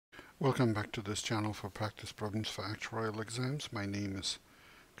Welcome back to this channel for practice problems for actuarial exams. My name is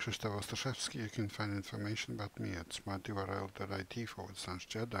Krzysztof Ostaszewski. You can find information about me at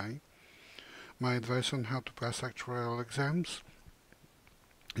smarturl.it/Jedi. My advice on how to pass actuarial exams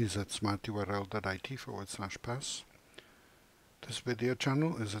is at smarturl.it/pass. This video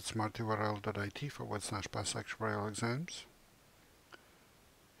channel is at smarturl.it/pass actuarial exams.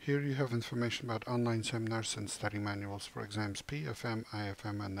 Here you have information about online seminars and study manuals for exams PFM,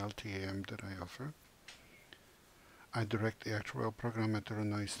 IFM, and LTAM that I offer. I direct the actuarial program at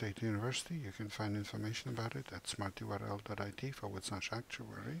Illinois State University. You can find information about it at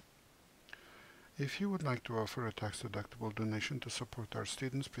smarturl.it/actuary. If you would like to offer a tax-deductible donation to support our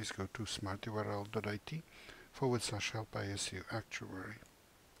students, please go to smarturl.it/help-ISU-actuary.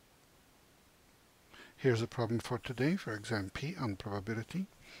 Here's a problem for today for exam P on probability.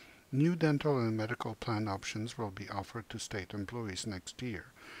 New dental and medical plan options will be offered to state employees next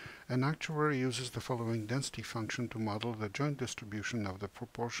year. An actuary uses the following density function to model the joint distribution of the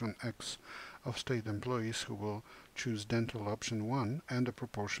proportion X of state employees who will choose dental option 1 and the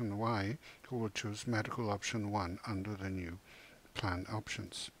proportion Y who will choose medical option 1 under the new plan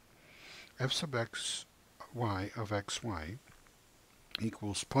options. F sub x y of xy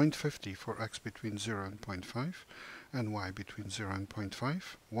equals 0.50 for x between 0 and 0.5 and y between 0 and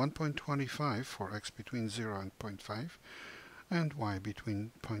 0.5, 1.25 for x between 0 and 0.5 and y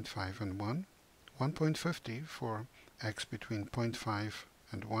between 0.5 and 1, 1.50 for x between 0.5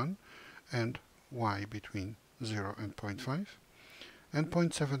 and 1 and y between 0 and 0.5, and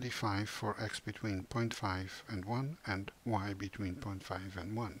 0.75 for x between 0.5 and 1 and y between 0.5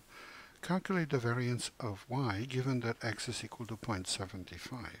 and 1. Calculate the variance of y given that x is equal to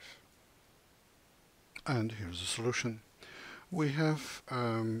 0.75. And here's a solution. We have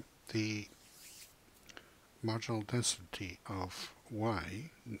the marginal density of y,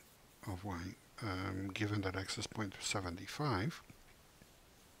 given that x is 0.75,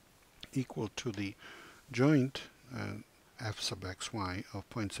 equal to the joint f sub xy of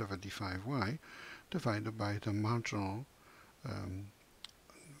 0.75y divided by the marginal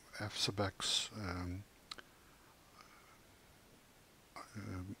f sub x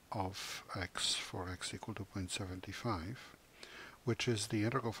of x for x equal to 0.75, which is the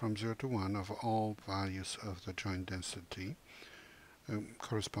integral from 0 to 1 of all values of the joint density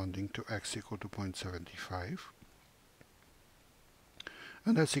corresponding to x equal to 0.75,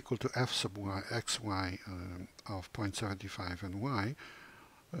 and that's equal to f sub y, xy of 0.75 and y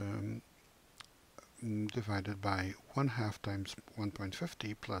divided by 1/2 times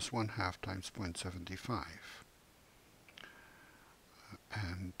 1.50 plus 1/2 times 0.75.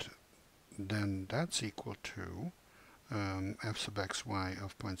 And then that's equal to f sub xy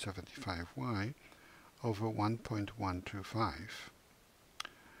of 0.75y over 1.125.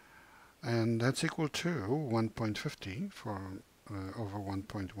 And that's equal to 1.50 for over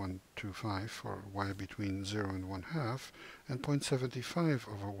 1.125 for y between 0 and 1/2, and 0.75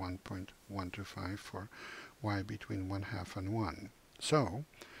 over 1.125 for y between 1/2 and 1. So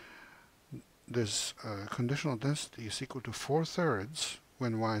this conditional density is equal to 4/3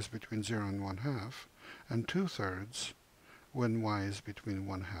 when y is between 0 and 1/2, and 2/3 when y is between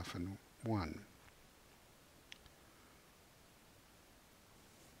 1/2 and 1.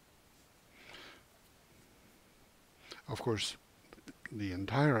 Of course, the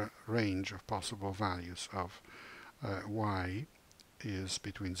entire range of possible values of y is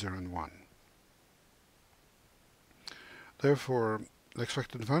between 0 and 1. Therefore, the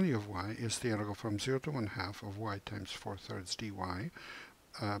expected value of y is the integral from 0 to 1/2 of y times 4/3 dy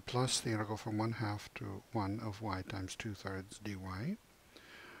plus the integral from 1/2 to 1 of y times 2/3 dy.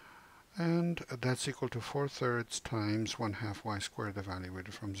 And that's equal to 4/3 times 1/2 y squared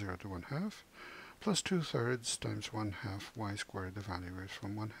evaluated from 0 to 1/2 plus 2/3 times 1/2 y squared evaluated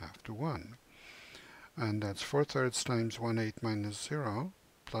from 1/2 to 1. And that's 4/3 times 1/8 minus 0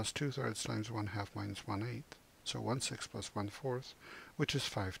 plus 2/3 times 1/2 minus 1/8. So 1/6 plus 1/4, which is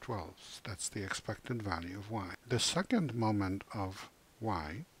 5/12. That's the expected value of y. The second moment of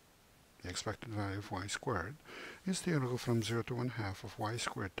y, the expected value of y squared, is the integral from 0 to 1/2 of y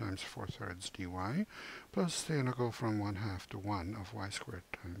squared times 4/3 dy plus the integral from 1/2 to 1 of y squared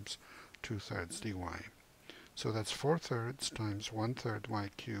times 2/3 dy. So that's 4/3 times 1/3 y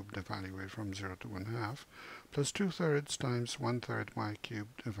cubed evaluated from 0 to 1/2 plus 2/3 times 1/3 y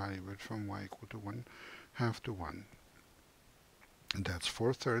cubed evaluated from y equal to 1/2 to 1. And that's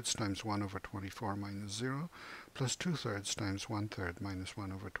 4/3 times 1 over 24 minus 0 plus 2/3 times 1/3 minus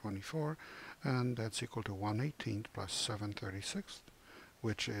 1 over 24, and that's equal to 1/18 plus 7/36,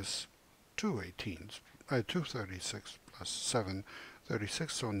 which is 2/18. 2/36 plus 7/36,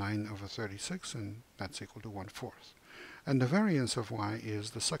 36, so 9 over 36, and that's equal to 1/4. And the variance of y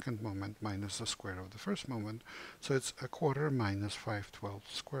is the second moment minus the square of the first moment, so it's 1/4 minus 5/12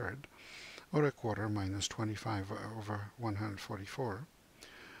 squared, or 1/4 minus 25 over 144,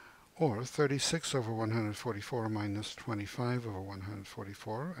 or 36 over 144 minus 25 over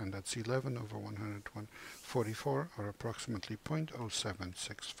 144, and that's 11 over 144, or approximately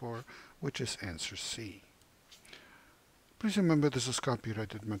 0.0764, which is answer C. Please remember this is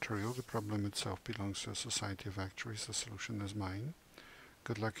copyrighted material. The problem itself belongs to a Society of Actuaries. The solution is mine.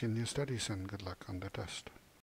 Good luck in your studies and good luck on the test.